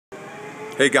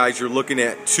Hey guys, you're looking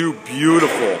at two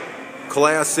beautiful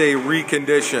Class A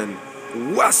reconditioned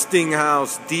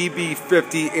Westinghouse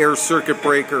DB50 air circuit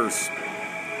breakers.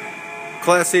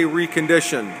 Class A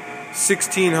reconditioned,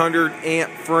 1600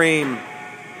 amp frame,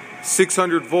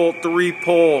 600 volt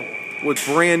 3-pole with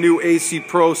brand new AC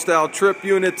Pro style trip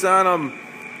units on them,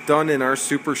 done in our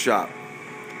super shop.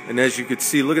 And as you can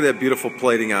see, look at that beautiful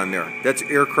plating on there. That's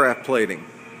aircraft plating.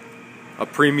 A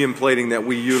premium plating that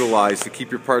we utilize to keep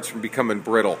your parts from becoming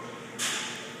brittle.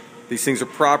 These things are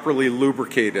properly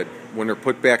lubricated when they're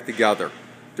put back together.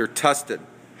 They're tested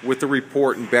with the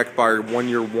report and backed by a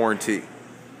 1-year warranty.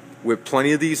 We have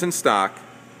plenty of these in stock.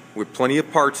 We have plenty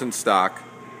of parts in stock.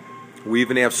 We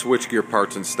even have switchgear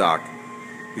parts in stock.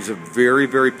 These are very,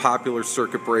 very popular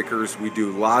circuit breakers. We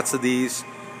do lots of these.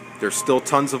 There's still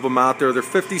tons of them out there. They're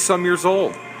 50-some years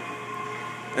old.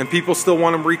 And people still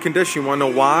want them reconditioned. You want to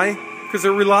know why? Because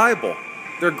they're reliable.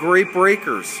 They're great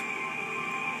breakers.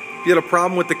 If you had a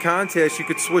problem with the contacts, you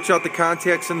could switch out the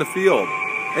contacts in the field.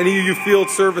 Any of you field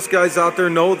service guys out there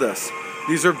know this.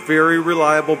 These are very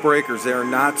reliable breakers. They are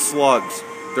not slugs.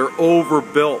 They're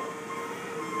overbuilt.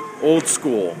 Old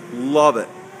school. Love it.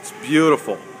 It's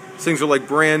beautiful. These things are like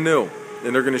brand new,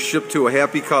 and they're going to ship to a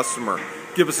happy customer.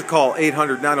 Give us a call,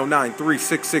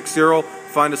 800-909-3660.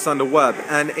 Find us on the web,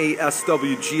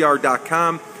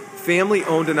 naswgr.com. Family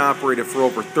owned and operated for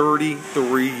over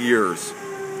 33 years.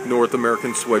 North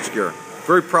American Switchgear.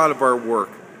 Very proud of our work.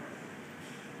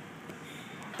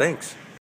 Thanks.